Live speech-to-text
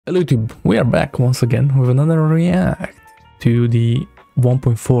Hello YouTube, we are back once again with another react to the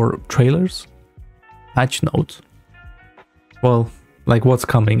 1.4 trailers, patch notes, well, like what's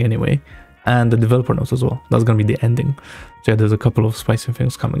coming anyway, and the developer notes as well. That's gonna be the ending. So yeah, there's a couple of spicy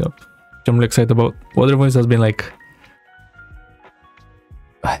things coming up, which I'm really excited about. Wuthering has been like,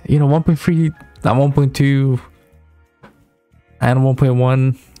 you know, 1.3 and 1.2 and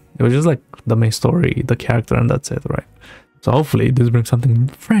 1.1, it was just like the main story, the character, and that's it, right? So hopefully this brings something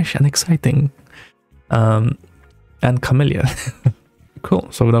fresh and exciting, and camellya. Cool.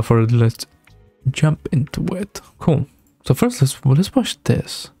 So without further ado, let's jump into it. Cool. So first, let's watch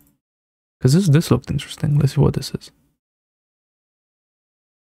this, because this looked interesting. Let's see what this is.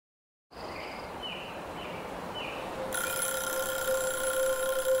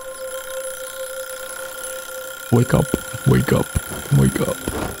 Wake up! Wake up! Wake up!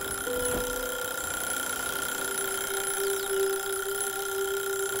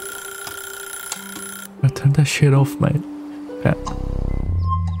 Turn that shit off, mate. Yeah.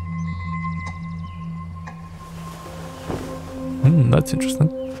 That's interesting.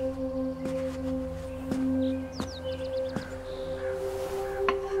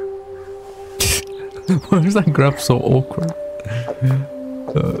 Why is that grab so awkward?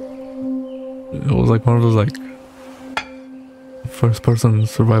 It was like one of those like first-person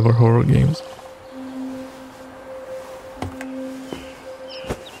survivor horror games.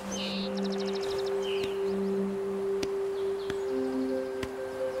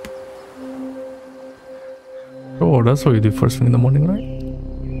 Oh, that's what you do first thing in the morning, right?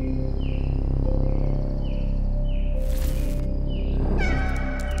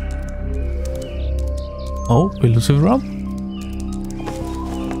 Oh, elusive rob?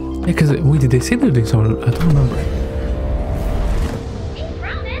 Yeah, because wait, did they say they're doing something? I don't remember. We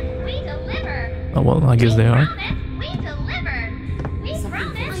promise, we deliver. Oh well, I guess they are. We deliver. We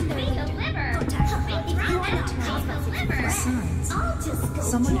promise, we deliver.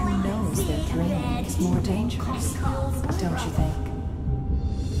 Someone who knows their dream is more dangerous, don't you think?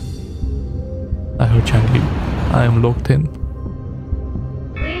 I heard Chang-Li. I am locked in.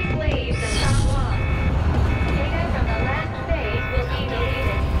 Please leave the top one. Data from the last phase will be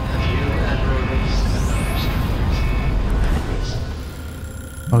deleted.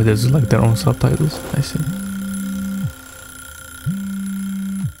 Oh, there's like their own subtitles. I see.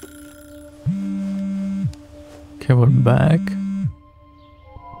 Okay, we're back.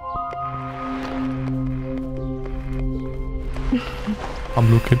 I'm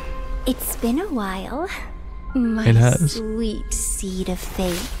looking. It's been a while, my It has. sweet seed of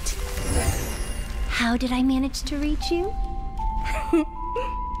fate. How did I manage to reach you?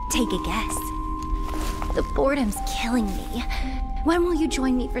 Take a guess. The boredom's killing me. When will you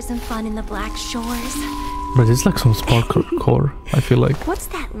join me for some fun in the Black Shores? But it's like some sparkle core, I feel like. What's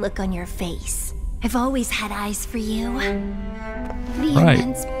that look on your face? I've always had eyes for you. The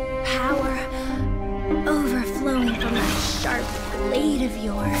immense power overflowing from that sharp blade of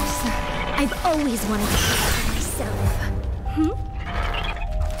yours. I've always wanted to keep it for myself.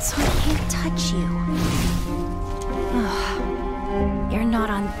 So I can't touch you. Ugh. You're not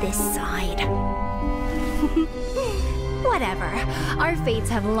on this side. Whatever. Our fates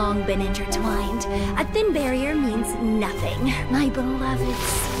have long been intertwined. A thin barrier means nothing. My beloved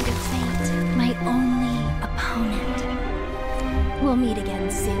seed of fate. My only opponent. We'll meet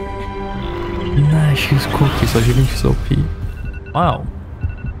again soon. Nah, she's cookie, so you think she's OP. Wow.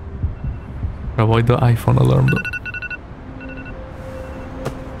 Avoid the iPhone alarm though.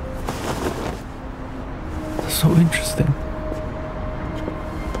 That's so interesting.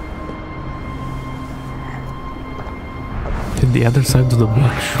 To the other side of the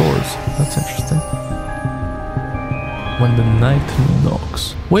Black Shores. That's interesting. When the night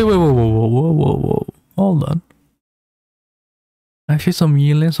knocks. Wait, whoa. Hold on. I see some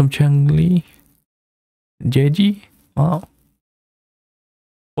Yilin, some Chang-Li. Jeji? Wow.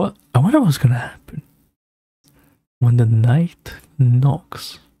 What? I wonder what's gonna happen when the night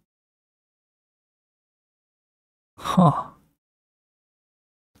knocks. Huh.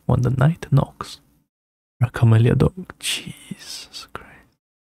 When the night knocks. A camellya dog. Jesus Christ.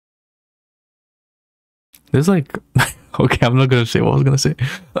 There's like... okay, I'm not gonna say what I was gonna say.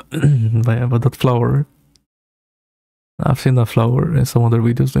 But yeah, but that flower. I've seen that flower in some other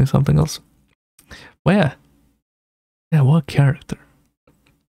videos doing something else. But yeah. Yeah, what character?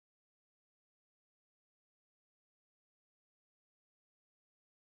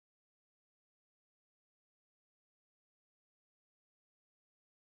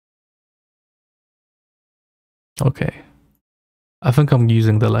 Okay. I think I'm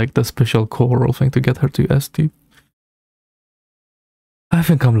using the special coral thing to get her to ST. I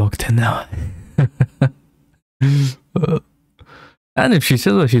think I'm locked in now. And if she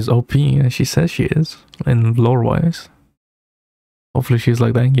says that she's OP, and she says she is, in lore-wise, hopefully she's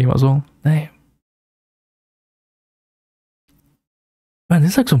like that in game as well. Damn. Man,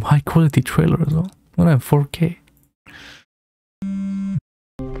 this is like some high-quality trailer as well. What have 4K?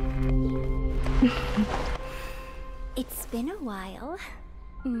 It's been a while,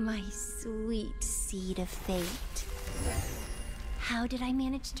 my sweet seed of fate. How did I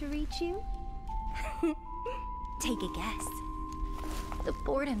manage to reach you? Take a guess. The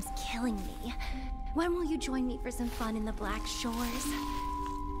boredom's killing me. When will you join me for some fun in the Black Shores?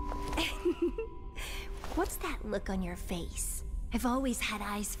 What's that look on your face? I've always had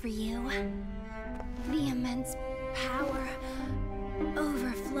eyes for you. The immense power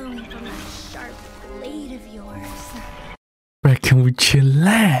overflowing from that sharp blade of yours. Where can we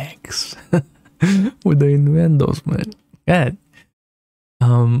chillax with the innuendos, man? Yeah.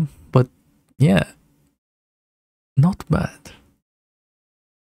 But yeah, not bad.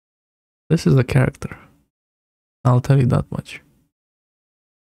 This is a character. I'll tell you that much.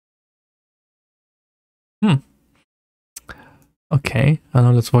 Okay, and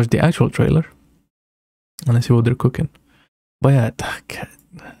now let's watch the actual trailer. And let's see what they're cooking. But yeah,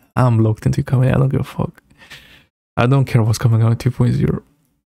 I'm locked into camellya. I don't give a fuck. I don't care what's coming out in 2.0.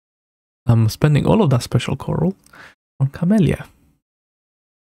 I'm spending all of that special coral on camellya.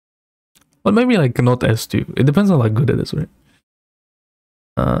 Well, maybe like not S2. It depends on how good it is, right?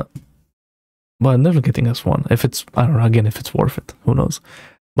 But I'm never getting S1. If it's, I don't know, again, if it's worth it. Who knows?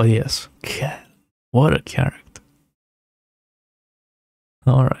 But yes. What a character.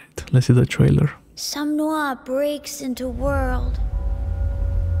 Alright, let's see the trailer. Some noir breaks into world.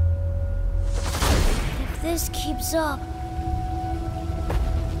 If this keeps up,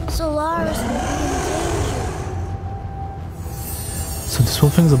 Solaris will be in danger. So this whole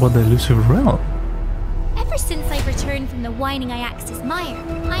thing's about the elusive realm. Ever since I returned from the whining Iaxis mire,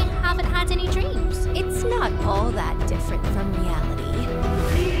 I haven't had any dreams. It's not all that different from reality.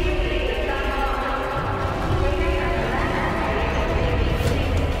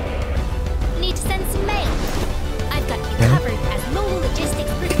 Need to send some mail. I've got you covered as mobile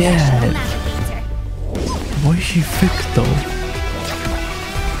logistics professional navigator. Why is she thick though?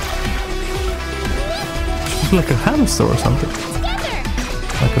 She's like a hamster or something. Together!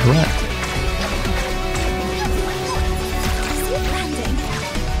 Like a rat. Sweet landing.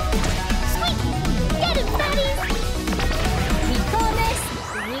 Sweet! Get him, fatties! We promise,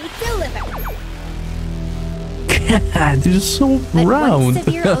 we deliver. God, you're so But round. once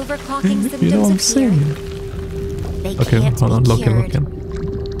severe overclocking symptoms You know what I'm appear, saying? they Okay, can't hold on, be look in. cured,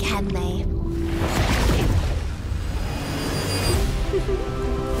 can they?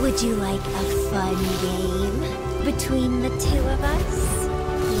 Would you like a fun game between the two of us?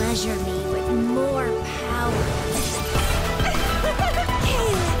 Pleasure me with more power.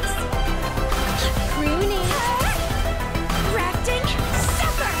 Calyx! Pruning! Rafting!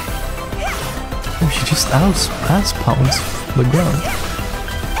 Supper! Oh, she just ass pounds the ground.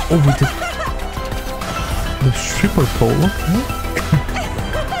 Oh, we did the stripper pole. Okay.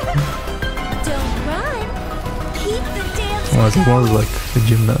 Don't run! Keep the dance Oh, I think one was like the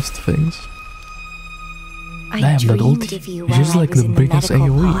gymnast things. I Damn, that dreamed ulti. of you It's while just I like was the in the biggest medical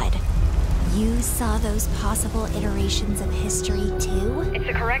AoE. pod. You saw those possible iterations of history too? It's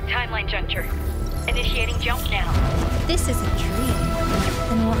the correct timeline juncture. Initiating jump now. This is a dream.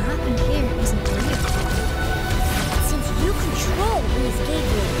 Then what happened here isn't real. Since you control these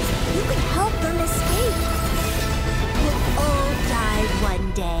gateways, you can help them escape. We'll all die one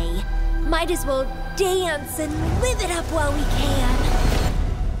day. Might as well dance and live it up while we can.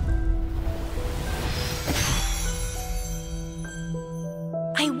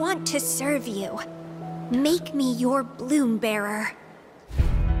 I want to serve you. Make me your bloom bearer.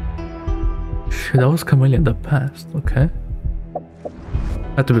 Shit, that was camellya in the past, okay.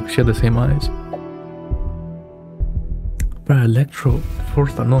 Had to be, she had the same eyes. Bro, Electro,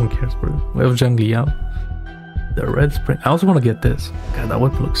 fourth, no one cares, bro. We have Zhang Liao. The red spring. I also want to get this. God, that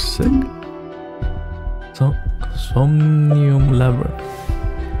weapon looks sick. So, Somnium Labyrinth.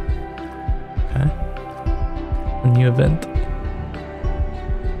 Okay. A new event.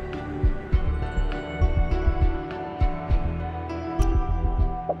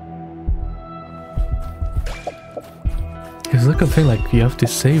 It's like a thing like you have to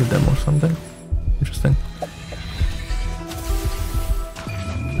save them or something. Interesting.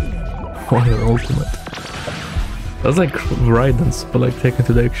 What an ultimate. That's like Raidens, but like taken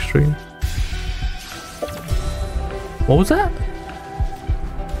to the extreme. What was that?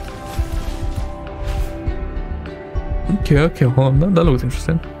 Okay, hold on. That looks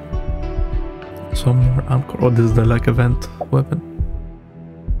interesting. Some more Encore. Oh, this is the like event weapon.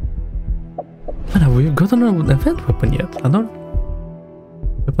 Man, have we gotten an event weapon yet? I don't.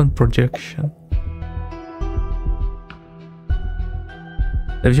 Weapon projection.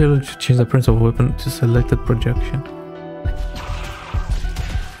 If you change the appearance of a weapon to selected projection.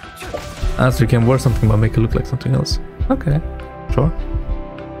 So you can wear something but make it look like something else. Okay, sure.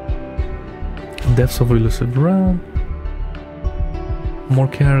 Depths of elusive realm. More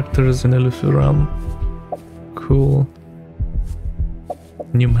characters in elusive realm. Cool.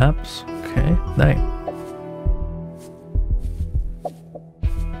 New maps. Okay, nice.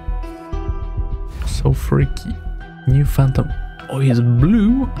 So freaky. New phantom. Oh, he's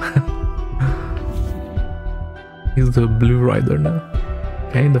blue. He's the blue rider now.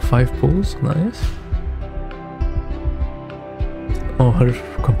 Okay, the 5 pulls. Nice. Oh, her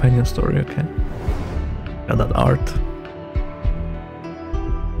companion story. Okay. Got that art.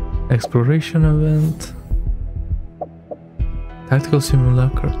 Exploration event. Tactical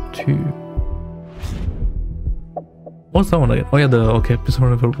Simulacra 2. What's that one again? Oh yeah, the okay,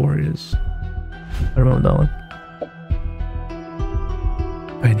 Prisoner of Warriors. I remember that one.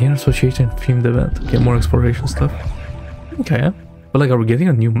 Pioneer Association themed event. Okay, more exploration stuff. Okay. But like, are we getting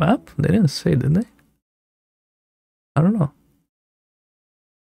a new map? They didn't say, did they? I don't know.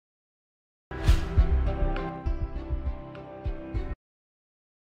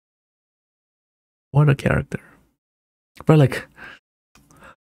 What a character. But like...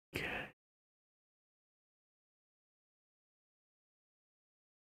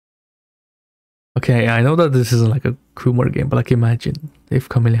 Okay, I know that this isn't like a Kumar game, but like imagine if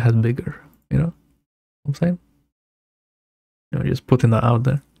Camellya had bigger, you know what I'm saying? You know, just putting that out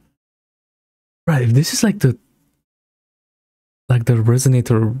there. Right, if this is like the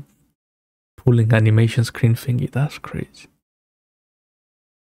resonator pulling animation screen thingy, that's crazy.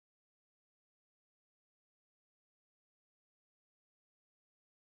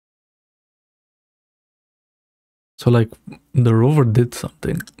 So like the rover did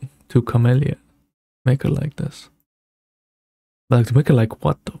something to Camellya. Make her like this. But like to make her like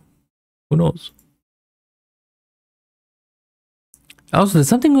what though? Who knows? Also, there's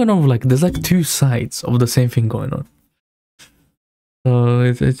something going on, like there's like 2 sides of the same thing going on. So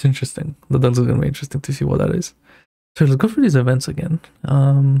it's interesting. That's gonna be interesting to see what that is. So let's go through these events again.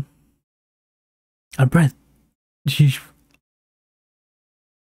 Brett, Brett,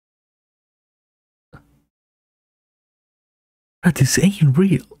 this ain't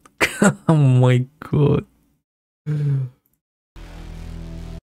real. Oh my god.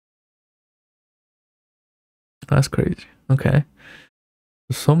 That's crazy. Okay.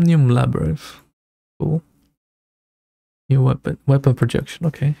 Somnium Labyrinth. Cool. New weapon. Weapon projection.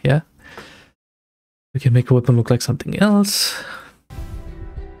 Okay, yeah. We can make a weapon look like something else.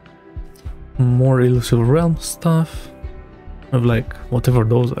 More elusive realm stuff. Of like whatever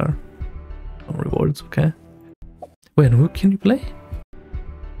those are. Some rewards, okay. Wait, and who can you play?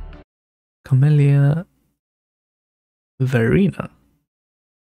 Camellya. Verena.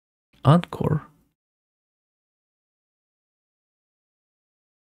 Encore.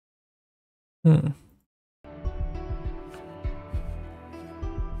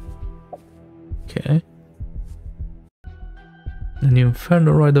 Okay. The new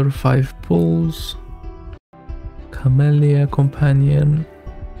Inferno Rider 5 pulls. Camellya companion.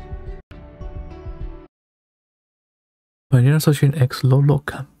 Pioneer Association X Lolo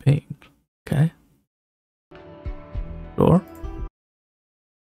campaign. Okay. Sure.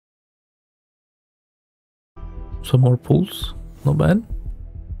 Some more pulls. Not bad.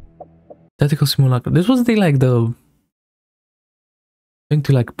 Tactical Simulacra. This was the like the thing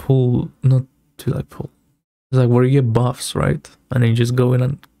to like pull, not to like pull. It's like where you get buffs, right? And then you just go in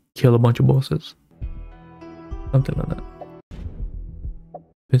and kill a bunch of bosses. Something like that.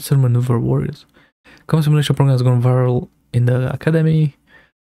 Pincer Maneuver Warriors. Common simulation program has gone viral in the academy.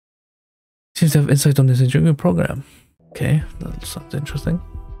 Seems to have insight on this engineering program. Okay, that sounds interesting.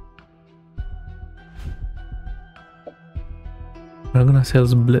 Argona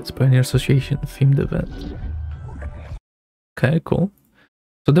Sales Blitz Pioneer Association themed event. Okay, cool.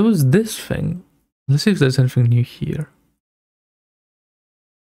 So there was this thing. Let's see if there's anything new here.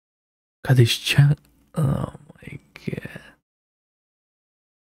 God, this chat. Oh my god.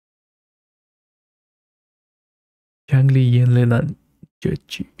 Changli, Yinlin, and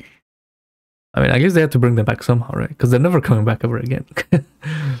Jechi. I mean, I guess they have to bring them back somehow, right? Because they're never coming back ever again. So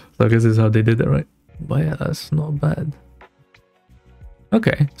I guess this is how they did it, right? But yeah, that's not bad.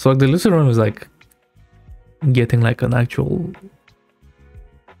 Okay, so like the elusive realm is like getting like an actual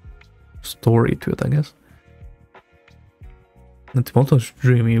story to it, I guess. The Timoto's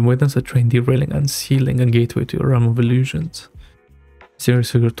dream, you witness a train derailing and sealing a gateway to a realm of illusions.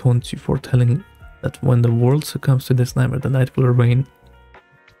 Serious figure taunts you, foretelling that when the world succumbs to this nightmare, the night will remain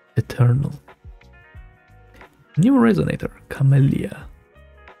eternal. New resonator, Camellya.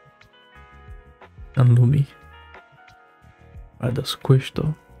 And Lumi. Right, the squish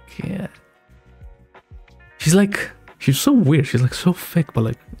though. Yeah. She's so weird. She's like so fake, but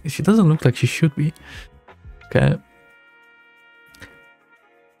like she doesn't look like she should be. Okay.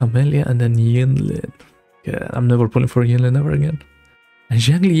 Camellya and then Yinlin. Yeah, I'm never pulling for Yinlin ever again. And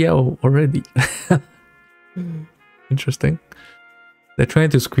Zhang Liao already. Interesting. They're trying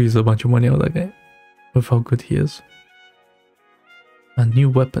to squeeze a bunch of money out of that guy with how good he is. And new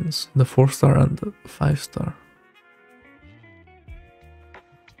weapons, the 4-star and the 5-star.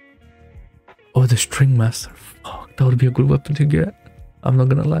 Oh, the String Master. Fuck, that would be a good weapon to get. I'm not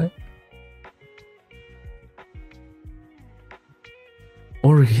gonna lie.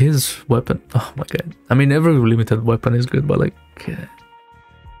 Or his weapon. Oh my god. I mean, every limited weapon is good, but like...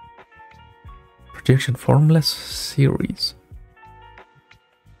 Projection Formless Series.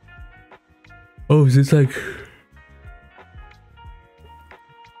 Oh, is this like...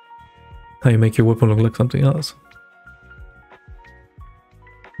 how you make your weapon look like something else?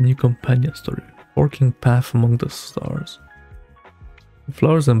 New companion story. Forking path among the stars. The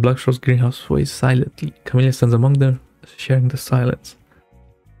flowers and Blackshaw's greenhouse sway silently. Camellya stands among them, sharing the silence.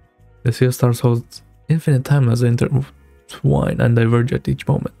 The sea of stars holds infinite time as they intertwine and diverge at each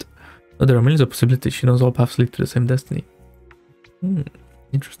moment. Though there are millions of possibilities, she knows all paths lead to the same destiny.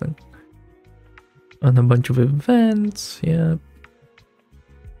 Interesting. And a bunch of events, yeah.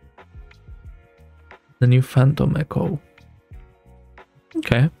 The new Phantom Echo.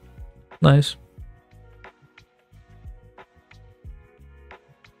 Okay, nice.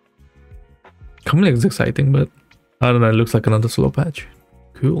 Camellya is exciting, but I don't know, it looks like another slow patch.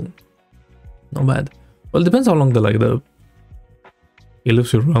 Cool. Not bad. Well, it depends how long the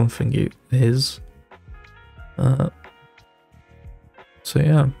elusive round thingy is. So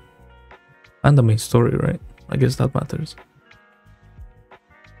yeah. And the main story, right? I guess that matters.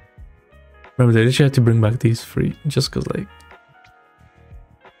 Remember, they literally had to bring back these 3 just because, like,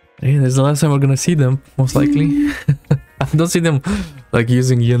 hey, this is the last time we're gonna see them, most likely. I don't see them like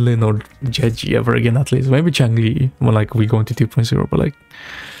using Yinlin or Jeji ever again, at least. Maybe Changli when like we go into 2.0, but like,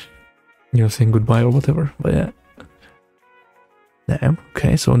 you know, saying goodbye or whatever. But yeah. Damn.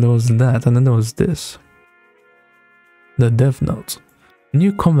 Okay, so there was that, and then there was this. The Dev Notes.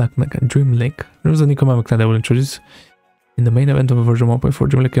 New combat mechanic, Dream Link. There was a new combat mechanic that will introduce in the main event of a version 1.4.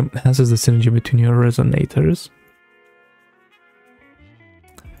 Dream Link enhances the synergy between your resonators.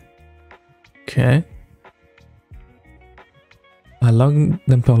 Okay. Allowing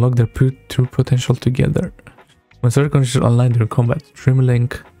them to unlock their true potential together. When certain conditions are aligned during combat, Dream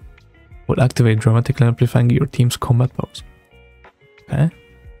Link will activate, dramatically amplifying your team's combat powers. Okay.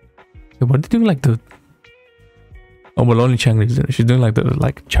 Yeah, what are they doing like the... Oh, well, only Changli is doing it. She's doing like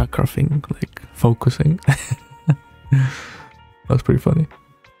the chakra thing, like focusing. That's pretty funny.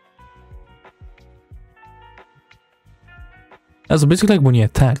 So basically, like when you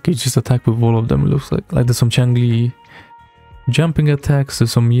attack, you just attack with all of them. It looks like there's some Changli jumping attacks,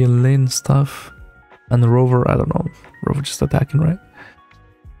 there's some Yinlin stuff, and the Rover. I don't know, Rover just attacking, right?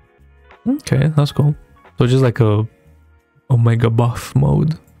 Okay, that's cool. So just like a Omega buff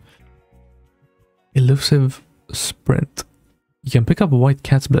mode. Elusive Sprint. You can pick up White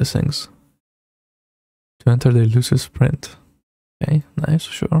Cat's blessings to enter the elusive sprint. Okay, nice,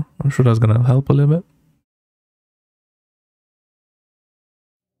 sure. I'm sure that's gonna help a little bit.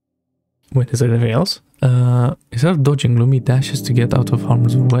 Wait, is there anything else? Instead of dodging, Lumi dashes to get out of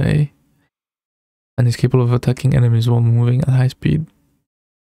harm's way and is capable of attacking enemies while moving at high speed.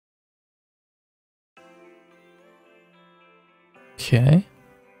 Okay.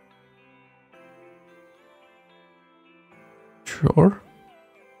 Sure.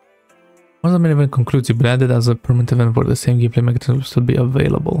 Once the main event concludes, it will be added as a permanent event where the same gameplay mechanism will still be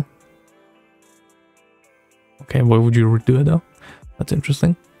available. Okay, why would you redo it though? That's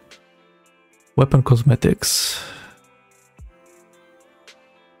interesting. Weapon cosmetics.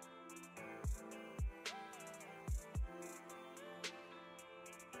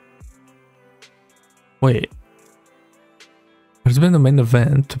 Wait. Participate in the main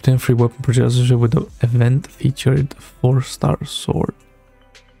event to obtain free weapon purchase associated with the event featured 4-star sword.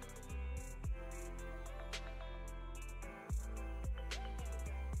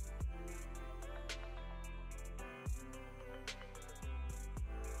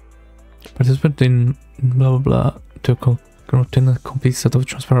 Participate in blah blah blah to can obtain a complete set of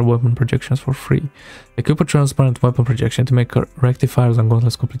transparent weapon projections for free. Equip a transparent weapon projection to make rectifiers and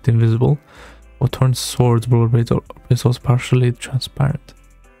gauntlets completely invisible, or turn swords, broad blades, or pistols partially transparent.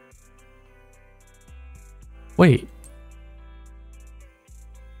 Wait.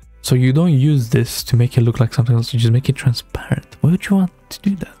 So you don't use this to make it look like something else, you just make it transparent. Why would you want to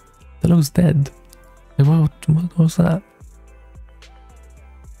do that? That looks dead. Like, what was that?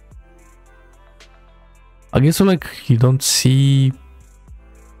 I guess so, like, you don't see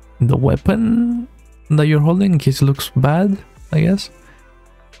the weapon that you're holding in case it looks bad, I guess.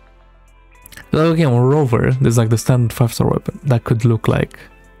 So, okay, moreover, there's like the standard 5-star weapon that could look like,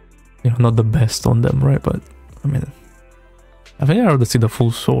 you know, not the best on them, right? But I mean, I think I'd rather see the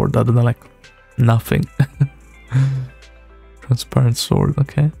full sword other than like nothing. Transparent sword,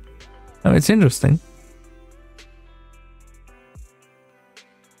 okay. I mean, it's interesting.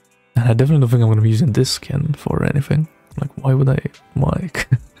 And I definitely don't think I'm going to be using this skin for anything. Like, why would I? Why?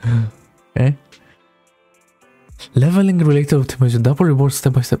 Okay. Leveling related optimization. Double reward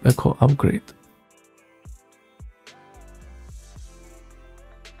step-by-step echo upgrade.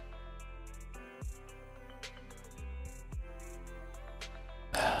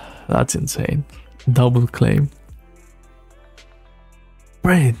 That's insane. Double claim.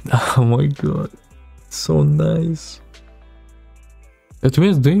 Brain. Oh my god. So nice. To me,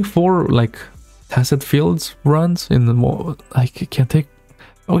 it's doing 4 like tacit fields runs in the more like it can take.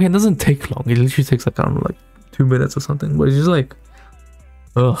 Okay, it doesn't take long. It literally takes like, I don't know, like 2 minutes or something. But it's just like,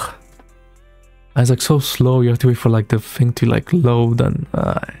 ugh. And it's like so slow. You have to wait for like the thing to like load and.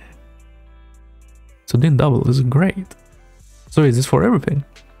 So doing double is great. So is this for everything?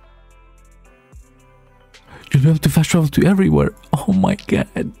 You'll be able to fast travel to everywhere. Oh my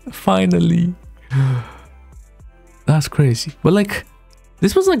god! Finally. That's crazy. But like.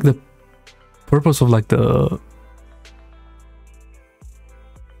 This was like the purpose of like the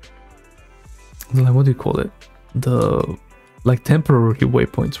like, what do you call it? The like temporary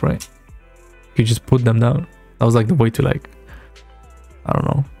waypoints, right? You just put them down. That was like the way to like, I don't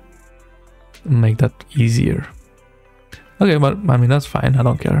know, make that easier. Okay, but I mean, that's fine. I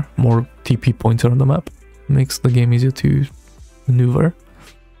don't care. More TP points on the map makes the game easier to maneuver.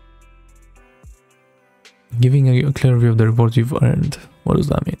 Giving a clear view of the rewards you've earned. What does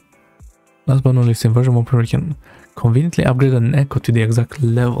that mean? Last but not least, in version 1.0 you can conveniently upgrade an echo to the exact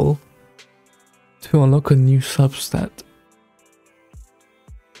level to unlock a new substat.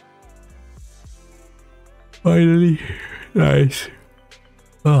 Finally. Nice.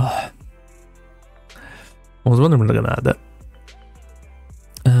 I was wondering when they're gonna add that.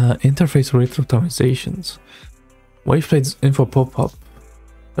 Interface rate optimizations. Waveplates info pop-up.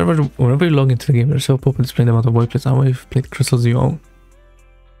 Whenever you log into the game, there's a pop-up displaying the amount of waveplates and waveplate crystals you own.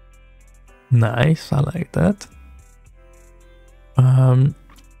 Nice, I like that. The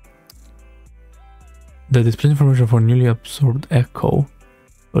display information for newly absorbed echo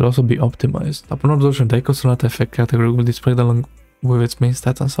will also be optimized. Upon absorption, the echo sonata effect category will be displayed along with its main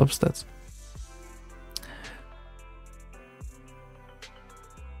stats and substats.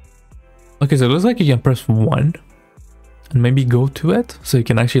 Okay, so it looks like you can press 1 and maybe go to it, so you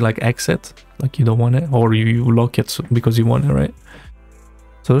can actually like exit, like you don't want it, or you lock it because you want it, right?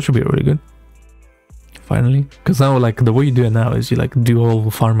 So that should be really good. Finally, because now like the way you do it now is you like do a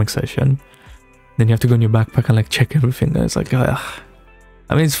whole farming session, then you have to go in your backpack and like check everything, and it's like, I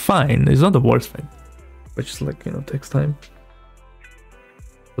mean, it's fine, it's not the worst thing, but just like, you know, takes time.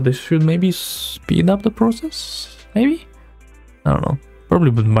 But this should maybe speed up the process, maybe? I don't know,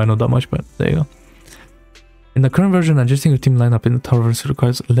 probably might not that much, but there you go. In the current version, adjusting your team lineup in the tower version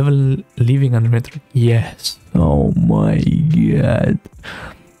requires level leaving and entering. Yes. Oh my god.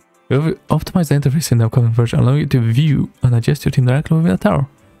 We have optimized the interface in the upcoming version, allowing you to view and adjust your team directly within the tower.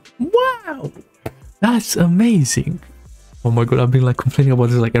 Wow! That's amazing. Oh my god, I've been like complaining about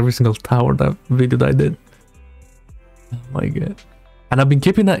this like every single tower that video that I did. Oh my god. And I've been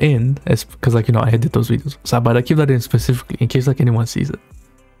keeping that in because, like, you know, I edit those videos. So, but I keep that in specifically in case like anyone sees it.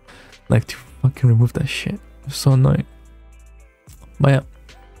 Like, to fucking remove that shit. It's so annoying. But yeah.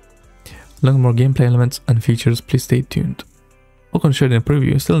 Learn more gameplay elements and features, please stay tuned. Welcome to share in a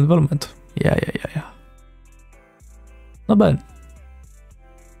preview, still in development. Yeah. Not bad.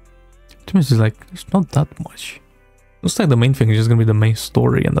 To me, it's like, it's not that much. Looks like the main thing is just gonna be the main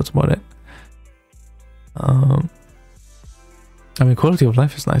story, and that's about it. I mean, quality of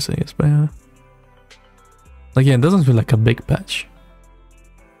life is nice, I guess, but yeah. Like, yeah, it doesn't feel like a big patch.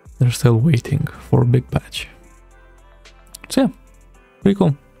 They're still waiting for a big patch. So yeah, pretty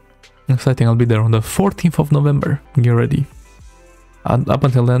cool. Exciting. I'll be there on the 14th of November. Get ready. And up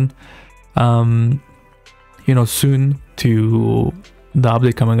until then, you you know, soon to the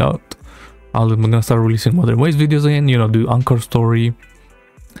update coming out. I'm gonna start releasing Modern Ways videos again, you know, do Anchor Story.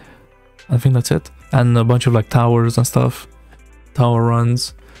 I think that's it. And a bunch of like towers and stuff, tower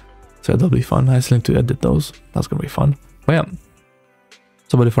runs. So that'll be fun. I still need to edit those. That's gonna be fun. But yeah,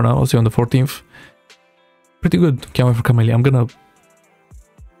 so about it for now. I'll see you on the 14th. Pretty good. Can't wait for Camellya. I'm gonna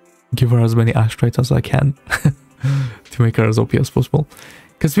give her as many ash traits as I can to make her as OP as possible.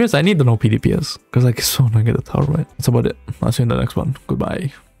 Because I need an OP DPS. Because like it's so annoying at the tower, right? That's about it. I'll see you in the next one.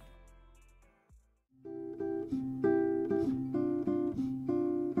 Goodbye.